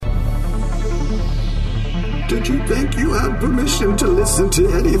Did you think you had permission to listen to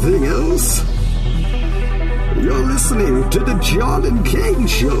anything else? You're listening to the John and Kane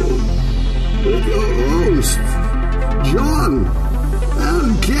Show with your hosts, John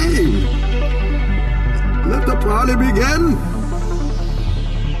and Kane. Let the party begin.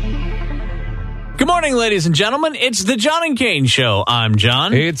 Good morning, ladies and gentlemen. It's the John and Kane Show. I'm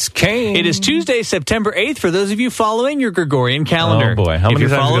John. It's Kane. It is Tuesday, September 8th, for those of you following your Gregorian calendar. Oh, boy. How if many you're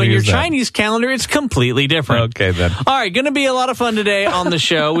times following are you your gonna use that? Chinese calendar, it's completely different. Okay, then. All right, going to be a lot of fun today on the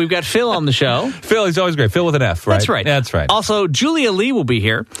show. We've got Phil on the show. Phil, he's always great. Phil with an F, right? That's right. That's right. Also, Julia Lee will be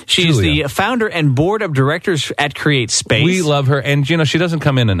here. She is Julia. the founder and board of directors at Create Space. We love her, and, you know, she doesn't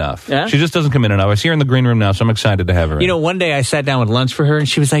come in enough. Yeah? She just doesn't come in enough. I see her in the green room now, so I'm excited to have her in. You know, one day I sat down with lunch for her, and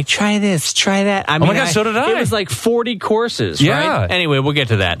she was like, try this, try that. I mean, my God, so did I. It was like 40 courses, Yeah. right? Anyway, we'll get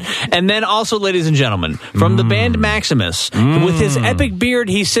to that. And then also, ladies and gentlemen, from the band Maximus, with his epic beard,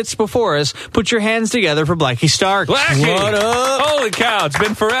 he sits before us. Put your hands together for Blackie Stark. Blackie! What up? Holy cow, it's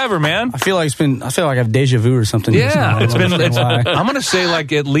been forever, man. I feel like I have deja vu or something. Yeah, it's I'm going to say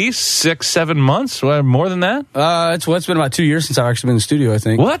like at least 6-7 months, more than that. It's been about 2 years since I've actually been in the studio, I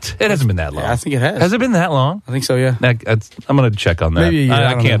think. What? It hasn't been that long. Yeah, I think it has. Has it been that long? I think so, yeah. I'm going to check on that. Maybe a year, I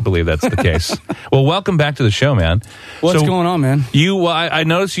I don't can't know. believe that's the case. Well, welcome back to the show, man. What's going on, man? I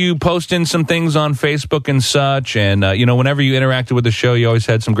noticed you posting some things on Facebook and such, and you know, whenever you interacted with the show, you always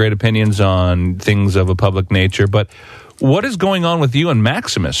had some great opinions on things of a public nature. But what is going on with you and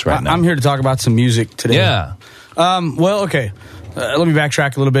Maximus right now? I'm here to talk about some music today. Yeah. Well, okay. Let me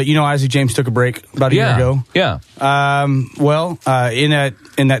backtrack a little bit. You know, Isaac James took a break about a year ago. Yeah.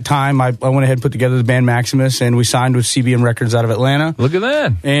 In that time, I went ahead and put together the band Maximus, and we signed with CBM Records out of Atlanta. Look at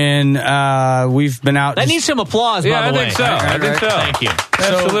that. And we've been out. That needs some applause, Yeah, by the I way. think so. I think so. Thank you.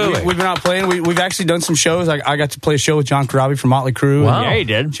 Absolutely. So we've been out playing. We've actually done some shows. I got to play a show with John Corabi from Motley Crue. Wow. Yeah, he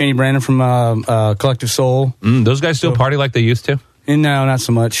did. Cheney Brandon from Collective Soul. Those guys still party like they used to? And no, not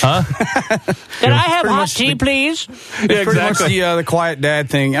so much. Huh? Can I have hot much tea, please? It's pretty much the quiet dad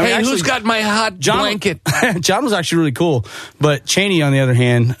thing. I mean, actually, got my hot blanket? John was actually really cool, but Cheney, on the other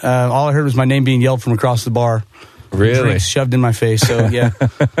hand, all I heard was my name being yelled from across the bar. Really? Drinks shoved in my face. So yeah, Wow.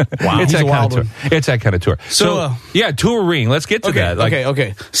 He's It's that a wild kind of tour. It's that kind of tour. So, yeah, touring. Let's get to that.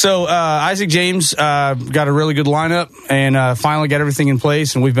 Okay. So Isaac James got a really good lineup and finally got everything in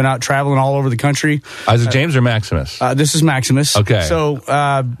place, and we've been out traveling all over the country. Isaac James or Maximus? This is Maximus. Okay. So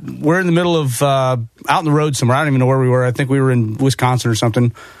we're in the middle of out on the road somewhere. I don't even know where we were. I think we were in Wisconsin or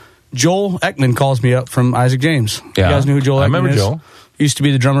something. Joel Ekman calls me up from Isaac James. Yeah. You guys know who Joel Ekman is? I remember Joel. Used to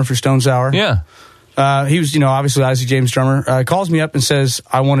be the drummer for Stone Sour. Yeah. He was, obviously Isaac James drummer. Calls me up and says,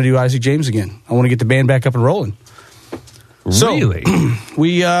 I want to do Isaac James again. I want to get the band back up and rolling. Really?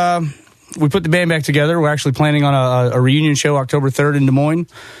 So, we put the band back together. We're actually planning on a reunion show October 3rd in Des Moines.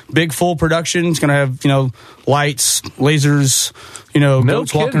 Big full production. It's going to have, lights, lasers,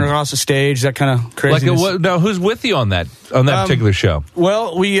 goats walking across the stage, that kind of craziness. Now, who's with you on that particular show?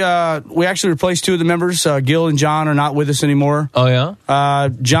 Well, we actually replaced two of the members. Gil and John are not with us anymore. Oh, yeah?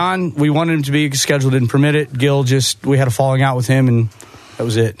 John, we wanted him to be, schedule didn't permit it. Gil we had a falling out with him, and that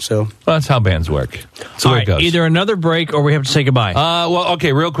was it. So Well, that's how bands work. That's the All way right, it goes. either another break or we have to say goodbye.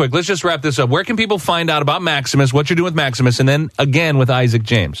 Okay, real quick. Let's just wrap this up. Where can people find out about Maximus, what you're doing with Maximus, and then again with Isaac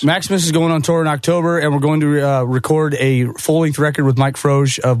James? Maximus is going on tour in October, and we're going to record a full-length record with Mike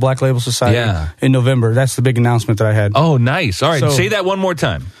Froge of Black Label Society in November. That's the big announcement that I had. Oh, nice. All right, So- say that one more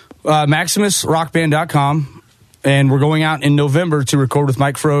time. MaximusRockBand.com, and we're going out in November to record with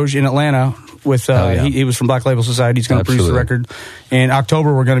Mike Froge in Atlanta. With he was from Black Label Society. He's going to produce the record. In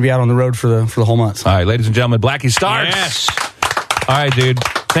October, we're going to be out on the road for the whole month. All right, ladies and gentlemen, Blackie Starks. Yes. All right, dude.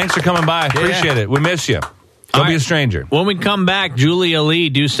 Thanks for coming by. Appreciate it. We miss you. Don't be a stranger. When we come back, Julia Lee,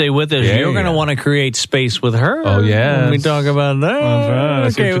 do stay with us. Yeah. You're going to want to create space with her. Oh, yes. When we talk about that. That's right. I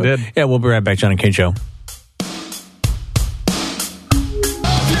see what you did. Yeah, we'll be right back. John and Kane Show.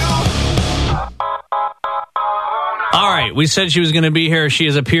 All right, we said she was going to be here. She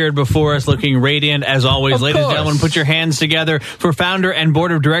has appeared before us looking radiant as always. Of Ladies and course. gentlemen, put your hands together for founder and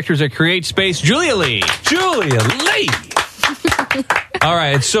board of directors at Create Space, Julia Lee. Julia Lee. All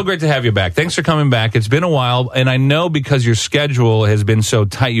right, it's so great to have you back. Thanks for coming back. It's been a while, and I know because your schedule has been so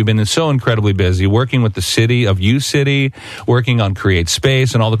tight, you've been so incredibly busy working with the city of U-City, working on Create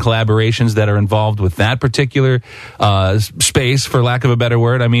Space and all the collaborations that are involved with that particular space, for lack of a better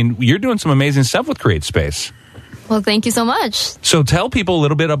word. I mean, you're doing some amazing stuff with Create Space. Well, thank you so much. So tell people a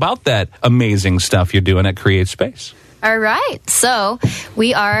little bit about that amazing stuff you're doing at Create Space. All right. So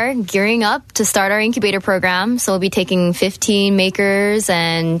we are gearing up to start our incubator program. So we'll be taking 15 makers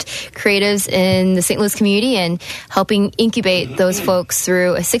and creatives in the St. Louis community and helping incubate those folks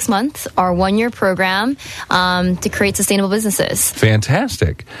through a 6-month or 1-year program to create sustainable businesses.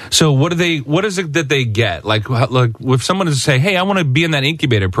 Fantastic. So what is it that they get? Like if someone is to say, hey, I want to be in that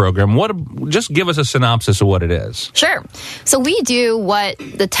incubator program, just give us a synopsis of what it is. Sure. So we do what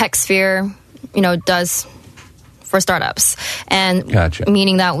the tech sphere, does for startups. And Gotcha.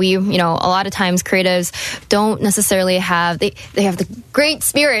 Meaning that we, a lot of times creatives don't necessarily have, they have the great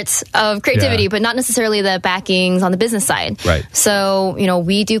spirits of creativity, but not necessarily the backings on the business side. Right. So,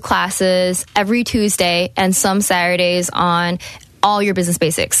 we do classes every Tuesday and some Saturdays on all your business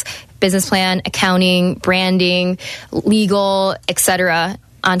basics, business plan, accounting, branding, legal, etc.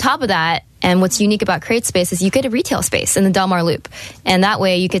 On top of that, and what's unique about CreateSpace is you get a retail space in the Del Mar Loop. And that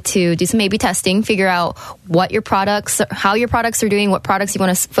way you get to do some A/B testing, figure out how your products are doing, what products you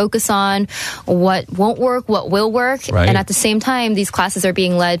want to focus on, what won't work, what will work. Right. And at the same time, these classes are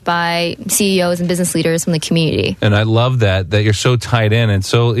being led by CEOs and business leaders from the community. And I love that you're so tied in and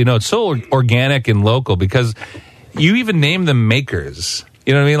so, it's so organic and local because you even name them makers.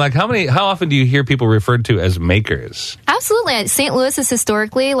 You know what I mean? Like how often do you hear people referred to as makers? Absolutely. St. Louis is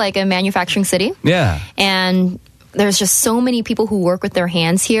historically like a manufacturing city. Yeah. And there's just so many people who work with their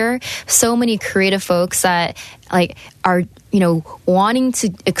hands here. So many creative folks that are, wanting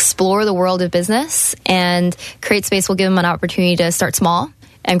to explore the world of business, and CreateSpace will give them an opportunity to start small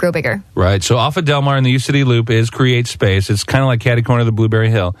and grow bigger. Right. So off of Del Mar in the U City Loop is CreateSpace. It's kind of like catty corner of the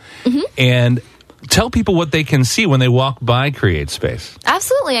Blueberry Hill. Mm-hmm. And tell people what they can see when they walk by CreateSpace.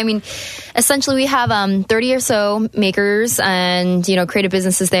 Absolutely. I mean, essentially we have 30 or so makers and, creative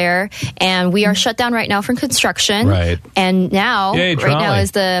businesses there. And we are shut down right now from construction. Right. And now, Yay, right now is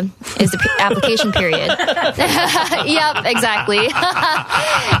the application period. Yep, exactly.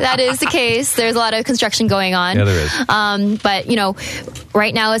 That is the case. There's a lot of construction going on. Yeah, there is. But,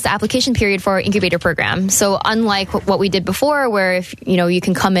 right now is the application period for our incubator program. So unlike what we did before, where if, you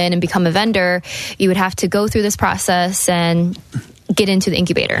can come in and become a vendor, you would have to go through this process and get into the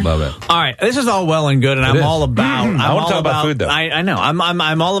incubator. Love it. All right, this is all well and good, and I'm all about. I want to talk about food, though. I know.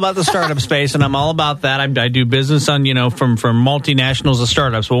 I'm all about the startup space, and I'm all about that. I do business on from multinationals to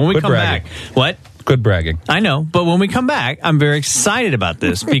startups. But when we come back, what? Good bragging. I know, but when we come back, I'm very excited about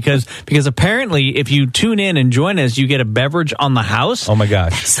this because apparently, if you tune in and join us, you get a beverage on the house. Oh my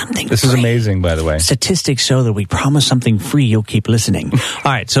gosh, that's something. This free. is amazing, by the way. Statistics show that we promise something free. You'll keep listening.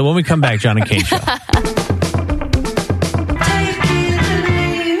 All right, so when we come back, John and Kane Show.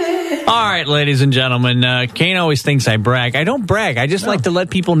 All right, ladies and gentlemen, Kane always thinks I brag. I don't brag. I just like to let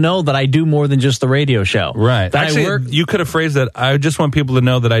people know that I do more than just the radio show. Right. That Actually, you could have phrased that. I just want people to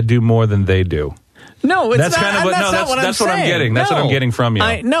know that I do more than they do. No, it's that's not, kind of what, that's no, not what I'm that's what I'm saying. getting. That's what I'm getting from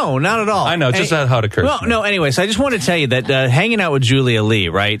you. No, not at all. I know, just how it occurs. Well, no, anyways, I just want to tell you that hanging out with Julia Lee,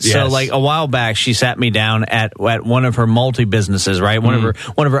 right? Yes. So, a while back, she sat me down at one of her multi-businesses, right? One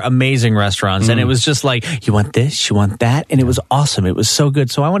of her amazing restaurants. And it was just like, you want this, you want that? And it was awesome. It was so good.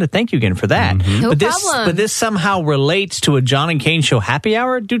 So I want to thank you again for that. No problem. But this somehow relates to a John and Kane Show happy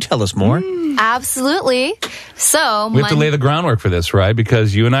hour? Do tell us more. Absolutely. So we have to lay the groundwork for this, right?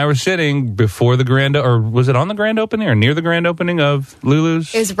 Because you and I were sitting before the grand, or was it on the grand opening or near the grand opening of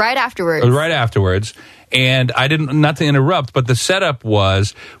Lulu's? It was right afterwards. Right afterwards. And I didn't, not to interrupt, but the setup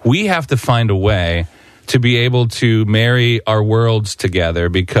was we have to find a way to be able to marry our worlds together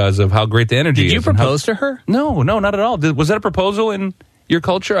because of how great the energy is. Did you propose to her? No, not at all. Was that a proposal in your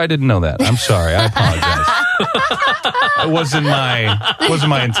culture? I didn't know that. I'm sorry. I apologize. It wasn't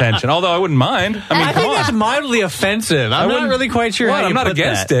my intention. Although I wouldn't mind. I think that's mildly offensive. I'm not really quite sure. I'm not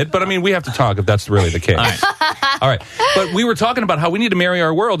against it, but I mean, we have to talk if that's really the case. All right. But we were talking about how we need to marry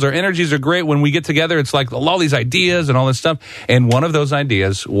our worlds. Our energies are great when we get together. It's like all these ideas and all this stuff. And one of those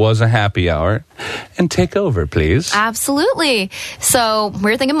ideas was a happy hour. And take over, please. Absolutely. So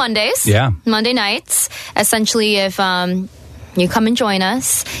we're thinking Mondays. Yeah. Monday nights. Essentially, if you come and join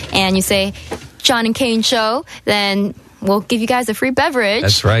us and you say, John and Kane Show, then we'll give you guys a free beverage.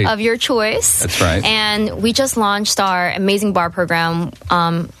 That's right. Of your choice. That's right. And we just launched our amazing bar program.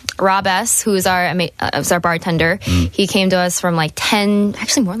 Rob S., who is our bartender, he came to us from 10,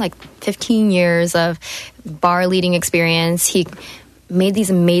 actually more like 15 years of bar leading experience. He made these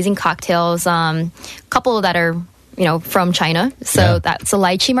amazing cocktails, a couple that are from China. So that's the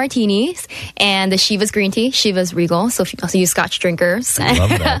lychee martinis and the Shiva's green tea. Shiva's Regal. So if you also use Scotch drinkers. I love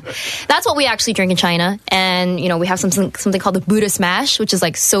that. That's what we actually drink in China. And, we have something called the Buddha Smash, which is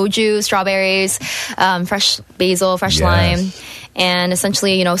like soju, strawberries, fresh basil, fresh lime. And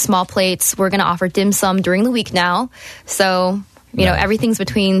essentially, small plates. We're going to offer dim sum during the week now. So, everything's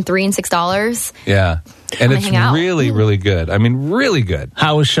between $3 and $6. Yeah. And it's really, really good. I mean, really good.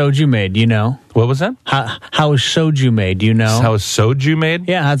 How is soju made? Do you know? What was that? How is soju made? Do you know? How is soju made?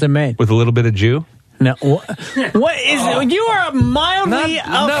 Yeah, how's it made? With a little bit of Jew? No. What is it? You are mildly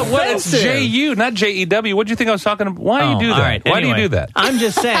offensive. It's J-U, not J-E-W. What do you think I was talking about? Why do you do that? Right. Why Anyway, do you do that? I'm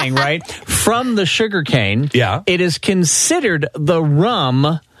just saying, right? From the sugarcane, it is considered the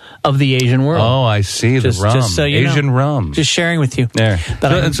rum of the Asian world. Oh, I see. The rum. Just so you Asian know. rum. Just sharing with you. There.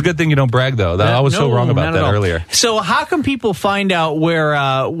 It's a good thing you don't brag, though. I was so wrong about that earlier. So how can people find out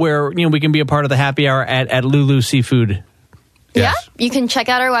where we can be a part of the happy hour at Lulu Seafood? Yes. Yeah, you can check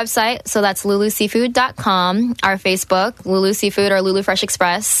out our website. So that's luluseafood.com, our Facebook, Lulu Seafood or Lulu Fresh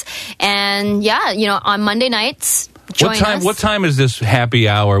Express. And on Monday nights, join us. What time is this happy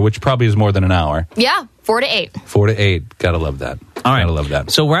hour, which probably is more than an hour? Yeah, 4 to 8. 4 to 8. Gotta love that. All right. Gotta love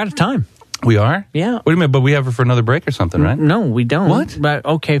that. So we're out of time. We are? Yeah. What do you mean? But we have her for another break or something, right? No, we don't. What? But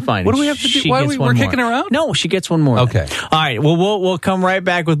okay, fine. What do we have to do? Why we're kicking her out? No, she gets one more. Okay. Then. All right. Well, we'll come right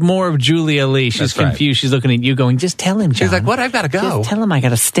back with more of Julia Lee. She's That's confused. Right. She's looking at you going, just tell him, John. She's like, what? I've got to go. Just tell him I got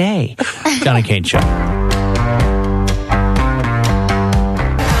to stay. John and Kane Show.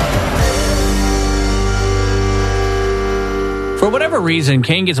 For whatever reason,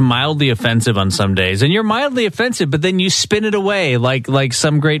 Kane gets mildly offensive on some days, and you're mildly offensive, but then you spin it away like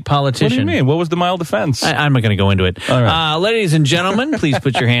some great politician. What do you mean? What was the mild offense? I'm not going to go into it. All right. Ladies and gentlemen, please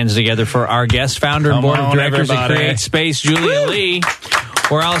put your hands together for our guest, founder and board of directors at Create Space, Julia Lee.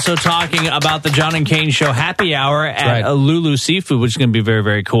 We're also talking about the John and Kane Show happy hour at Lulu Seafood, which is going to be very,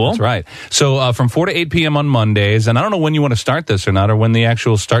 very cool. That's right. So from 4 to 8 p.m. on Mondays, and I don't know when you want to start this or not, or when the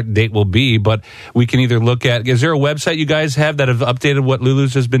actual start date will be, but we can either look at, is there a website you guys have that have updated what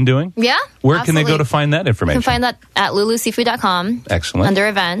Lulu's has been doing? Yeah. Where can they go to find that information? You can find that at luluseafood.com. Excellent. Under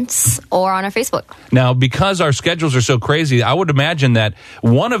events or on our Facebook. Now, because our schedules are so crazy, I would imagine that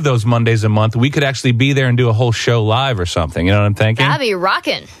one of those Mondays a month, we could actually be there and do a whole show live or something. You know what I'm thinking? That'd be rocking.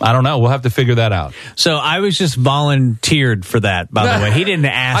 I don't know. We'll have to figure that out. So I was just volunteered for that, by the way. He didn't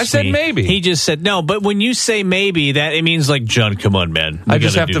ask me. I said maybe. He just said no. But when you say maybe, that it means like, John, come on, man. I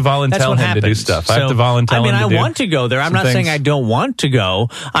just have to volunteer him to do stuff. I have to volunteer him to do I want to go there. I'm not saying I don't want to go.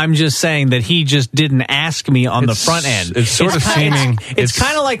 I'm just saying that he just didn't ask me on the front end. It's sort of seeming... It's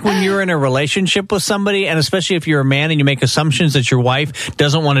kind of like when you're in a relationship with somebody, and especially if you're a man and you make assumptions that your wife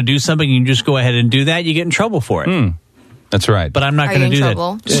doesn't want to do something, and you just go ahead and do that, you get in trouble for it. That's right. But I'm not going to do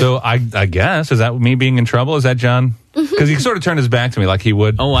that. So I guess, is that me being in trouble? Is that John? Because he sort of turned his back to me like he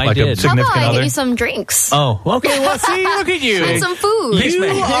would. Oh, I like did. A significant How about I other. get you some drinks? Oh, okay. Well, see, look at you. And some food. You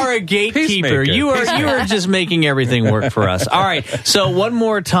are a gatekeeper. You are just making everything work for us. All right. So one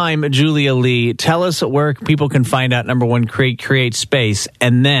more time, Julia Lee, tell us where people can find out, number one, Create Space,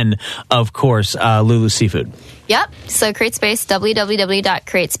 and then, of course, Lulu Seafood. Yep. So Create Space,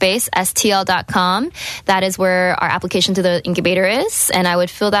 www.createspacestl.com. That is where our application to the incubator is, and I would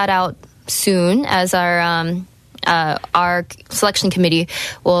fill that out soon as our selection committee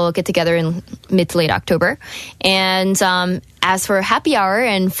will get together in mid to late October. And as for happy hour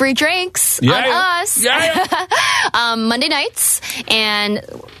and free drinks on us, Monday nights, and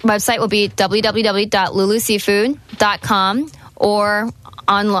website will be www.luluseafood.com or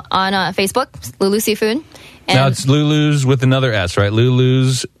on Facebook, Lulu Seafood. And now it's Lulu's with another S, right?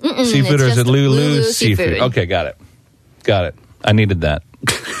 Lulu's Seafood, or is it Lulu's Seafood? Okay, got it. I needed that.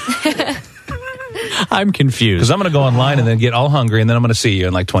 I'm confused. Because I'm going to go online and then get all hungry, and then I'm going to see you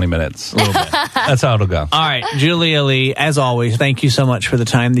in like 20 minutes. A little bit. That's how it'll go. All right, Julia Lee, as always, thank you so much for the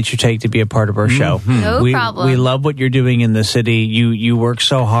time that you take to be a part of our show. No problem. We love what you're doing in the city. You work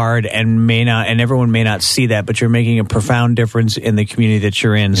so hard and everyone may not see that, but you're making a profound difference in the community that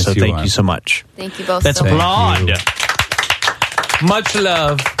you're in. Yes, so thank you so much. Thank you both. Let's so much. applaud. Much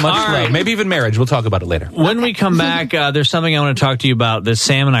love. Much love. Maybe even marriage. We'll talk about it later. When we come back, there's something I want to talk to you about that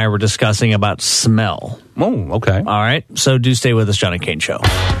Sam and I were discussing about smell. Oh, okay. All right. So do stay with us, John and Kane Show.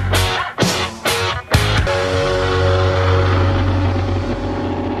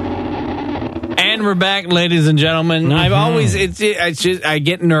 And And we're back, ladies and gentlemen. I've always I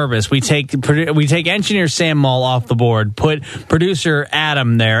get nervous. We take engineer Sam Mull off the board, put producer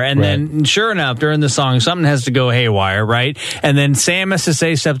Adam there, and then sure enough, during the song, something has to go haywire, right? And then Sam has to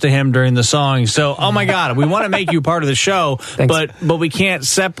say stuff to him during the song. So, oh my God, we want to make you part of the show, but we can't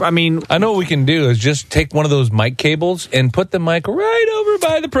separate. I mean, I know what we can do is just take one of those mic cables and put the mic right over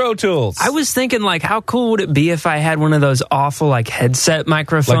by the Pro Tools. I was thinking, like, how cool would it be if I had one of those awful, like, headset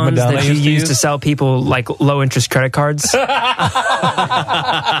microphones that you use to sell people, like, low-interest credit cards? Well,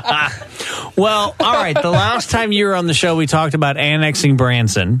 all right. The last time you were on the show, we talked about annexing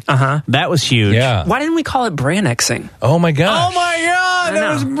Branson. That was huge. Yeah. Why didn't we call it Brannexing? Oh, my gosh. Oh, my God.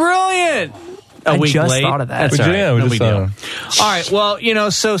 That was brilliant. I just thought of that. That's all right. Yeah, we just thought. All right. Well,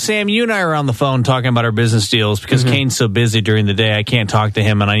 so Sam, you and I are on the phone talking about our business deals because Kane's so busy during the day. I can't talk to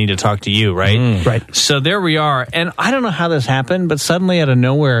him, and I need to talk to you, right? Right. So there we are. And I don't know how this happened, but suddenly out of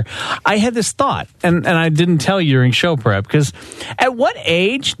nowhere, I had this thought, and I didn't tell you during show prep, because at what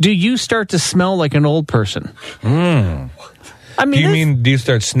age do you start to smell like an old person? I mean, do you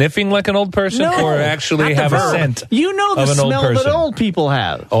start sniffing like an old person, or actually have a scent? You know the smell that old people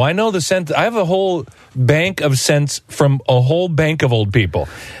have. Oh, I know the scent. I have a whole bank of scents from a whole bank of old people.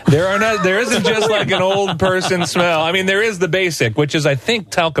 There isn't just like an old person smell. I mean, there is the basic, which is, I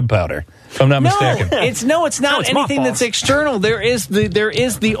think, talcum powder, if I'm not mistaken. It's not anything that's external. There is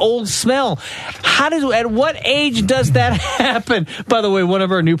the old smell. At what age does that happen? By the way, one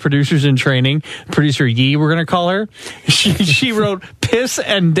of our new producers in training, producer Yee, we're going to call her, she wrote piss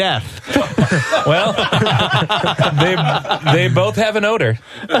and death. Well, they both have an odor.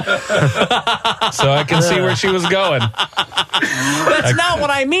 So I can see where she was going. That's not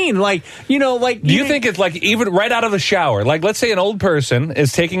what I mean. Do you think it's like even right out of the shower? Like, let's say an old person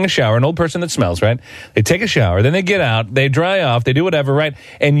is taking a shower, an old person that smells, right? They take a shower, then they get out, they dry off, they do whatever, right?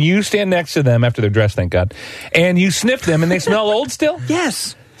 And you stand next to them after they're dressed, thank God, and you sniff them, and they smell old still?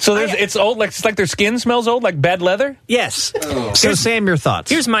 Yes. So it's old, it's like their skin smells old, like bad leather? Yes. Oh. So, Sam, your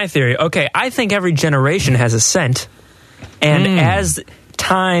thoughts? Here's my theory. Okay, I think every generation has a scent, and as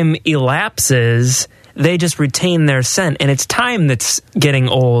time elapses, they just retain their scent, and it's time that's getting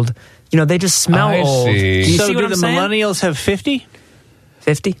old. They just smell old. Do you see what I'm saying? Millennials have 50?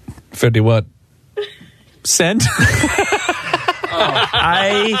 50? 50 what? Scent?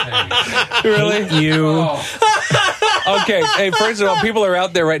 I really? hate you. Okay, hey, first of all, people are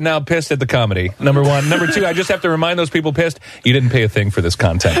out there right now pissed at the comedy, number one. Number two, I just have to remind those people pissed, you didn't pay a thing for this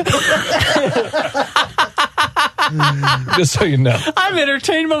content. Just so you know. I'm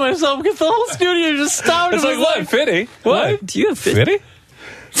entertained by myself because the whole studio just stopped. It's like, what? Fitty? What? Do you have Fitty?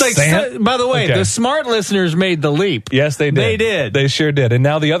 It's like, by the way, the smart listeners made the leap. Yes, they did. They did. They sure did. And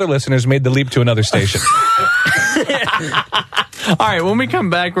now the other listeners made the leap to another station. All right, when we come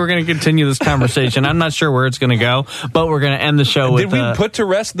back, we're going to continue this conversation. I'm not sure where it's going to go, but we're going to end the show with... Did we put to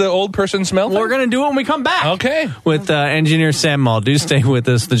rest the old person smell thing? We're going to do it when we come back. Okay. With engineer Sam Mull. Do stay with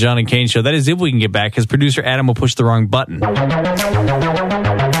us, the John and Kane Show. That is if we can get back, because producer Adam will push the wrong button.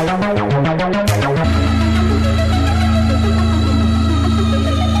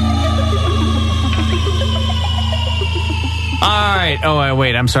 All right. Oh,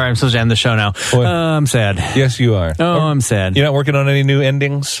 wait. I'm sorry. I'm supposed to end the show now. I'm sad. Yes, you are. Oh, I'm sad. You're not working on any new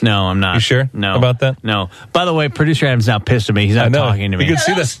endings? No, I'm not. You sure? No. About that? No. By the way, producer Adam's now pissed at me. He's not talking to me. You can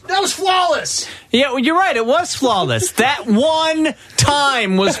see this. That was flawless. Yeah, well, you're right. It was flawless. That one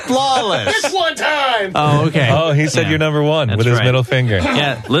time was flawless. Just one time. Oh, okay. Oh, he said you're number one with his middle finger.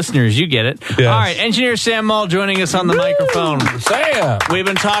 Yeah, listeners, you get it. Yes. All right, engineer Sam Mull joining us on the microphone. Sam! We've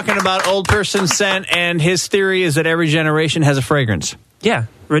been talking about old person scent, and his theory is that every generation has a fragrance. Yeah,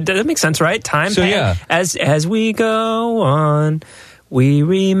 that makes sense, right? Time. So, yeah. As we go on, we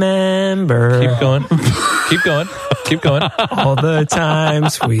remember. Keep going. Keep going. Keep going. All the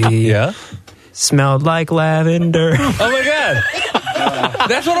times we smelled like lavender. Oh, my God.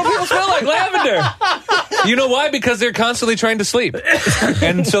 That's what people smell like, lavender. You know why? Because they're constantly trying to sleep.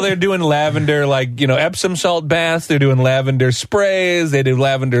 And so they're doing lavender, Epsom salt baths. They're doing lavender sprays. They do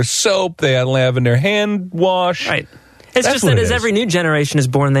lavender soap. They have lavender hand wash. Right. It's just that as every new generation is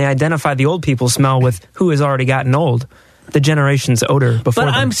born, they identify the old people's smell with who has already gotten old. The generation's odor before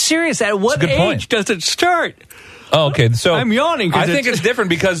them. But I'm serious. At what age does it start? Oh, okay. So I'm yawning. I think it's different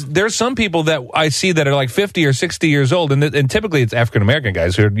because there's some people that I see that are like 50 or 60 years old, and typically it's African American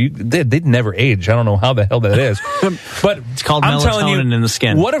guys who they'd never age. I don't know how the hell that is, but it's called melatonin in the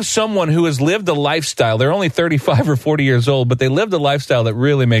skin. What if someone who has lived a lifestyle? They're only 35 or 40 years old, but they lived a lifestyle that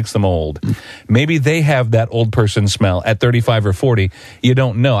really makes them old. Maybe they have that old person smell at 35 or 40. You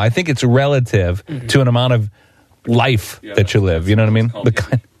don't know. I think it's relative to an amount of life that you live. You know what I mean?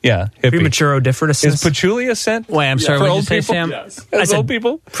 Yeah, hippie. Premature odoriferousness. Is patchouli a scent? Wait, I'm sorry. For What old did you say, people? Sam? Yes. As old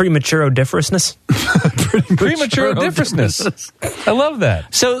people? Premature odoriferousness. Premature odoriferousness. I love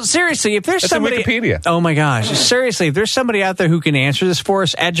that. So seriously, if there's That's in somebody, Wikipedia. Oh my gosh, seriously, if there's somebody out there who can answer this for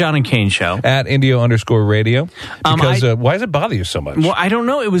us, at John and Kane Show. At Indio_radio. Because why does it bother you so much? Well, I don't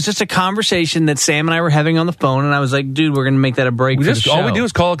know. It was just a conversation that Sam and I were having on the phone, and I was like, "Dude, we're going to make that a break for the show." All we do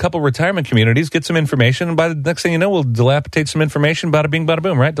is call a couple retirement communities, get some information, and by the next thing you know, we'll dilapidate some information. Bada bing, bada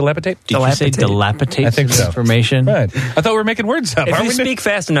boom. Right? Dilapidate. Did you say dilapidate? I think some so. Information. Right. I thought we were making words up. If you speak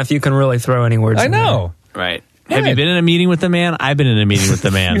fast enough, you can really throw any words. I in know. Right. Have you been in a meeting with the man? I've been in a meeting with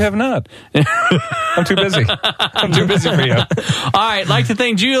the man. You have not. I'm too busy. I'm too busy for you. All right. Like to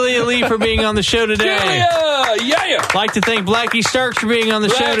thank Julia Lee for being on the show today. Yeah. Like to thank Blackie Starks for being on the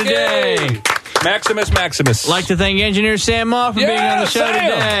show today. Maximus. Like to thank engineer Sam Moff for being on the show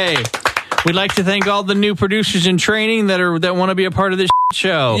today. We'd like to thank all the new producers in training that want to be a part of this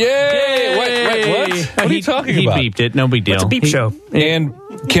show. Yay! What? What are you talking about? He beeped it. No big deal. It's a beep show. And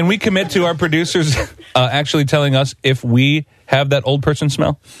can we commit to our producers actually telling us if we have that old person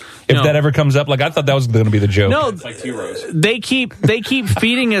smell? If No. that ever comes up, like I thought that was going to be the joke. No, It's like T-Rose. they keep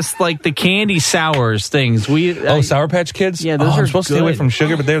feeding us like the candy sours things. Sour Patch Kids. Yeah, those I'm are supposed to stay away good. from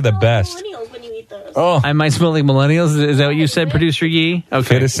sugar, but they're the best. Oh, I might smell like millennials. Is that what you said, Producer Yee?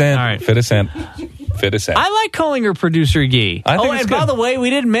 Okay. fit a cent. All right. Fit a cent. I like calling her Producer Yee. I think it's and by good. the way, we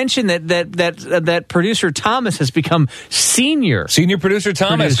didn't mention that Producer Thomas has become senior. Senior producer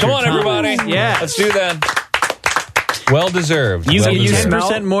Thomas. Producer Come on, Thomas. everybody. Yeah. Let's do that. Well deserved. You well get deserved.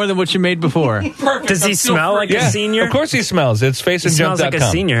 10% more than what you made before. Does he smell like a senior? Of course he smells. It's faceandjunk.com. smells like a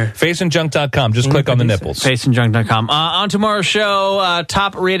senior. Faceandjunk.com. Just click on the nipples. Faceandjunk.com. On tomorrow's show,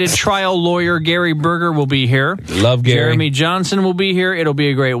 top-rated trial lawyer Gary Berger will be here. Love Gary. Jeremy Johnson will be here. It'll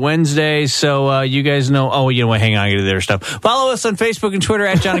be a great Wednesday. So you guys know. Oh, you know what? Hang on, I got to do their stuff. Follow us on Facebook and Twitter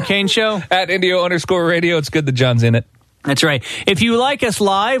at John and Kane Show. At Indio_radio. It's good that John's in it. That's right. If you like us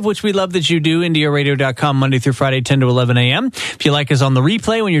live, which we love that you do, IndioRadio.com, Monday through Friday, 10 to 11 a.m. If you like us on the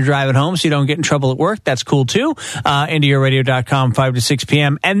replay when you're driving home so you don't get in trouble at work, that's cool too. IndioRadio.com, 5 to 6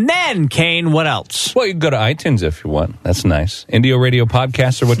 p.m. And then, Kane, what else? Well, you can go to iTunes if you want. That's nice. Indio Radio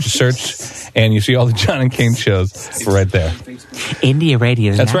Podcasts are what you search, and you see all the John and Kane shows right there. India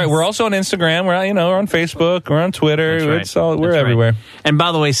Radio. That's right. We're also on Instagram. We're on Facebook. We're on Twitter. That's right. We're That's everywhere. right. And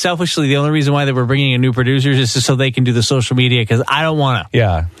by the way, selfishly, the only reason why that we're bringing in new producers is just so they can do the social media, because I don't want to.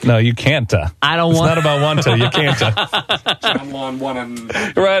 Yeah. No, you can't. I don't it's want. not about want to. You can't. John Lon 1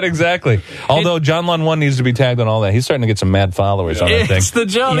 and... Right, exactly. Although John Lon 1 needs to be tagged on all that. He's starting to get some mad followers on that thing. It's the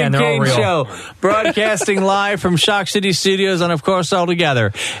John and they're all Kane real. Show, broadcasting live from Shock City Studios, and of course, all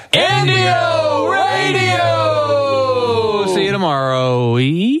together, Indio Radio. See you tomorrow.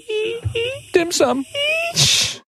 Dim sum.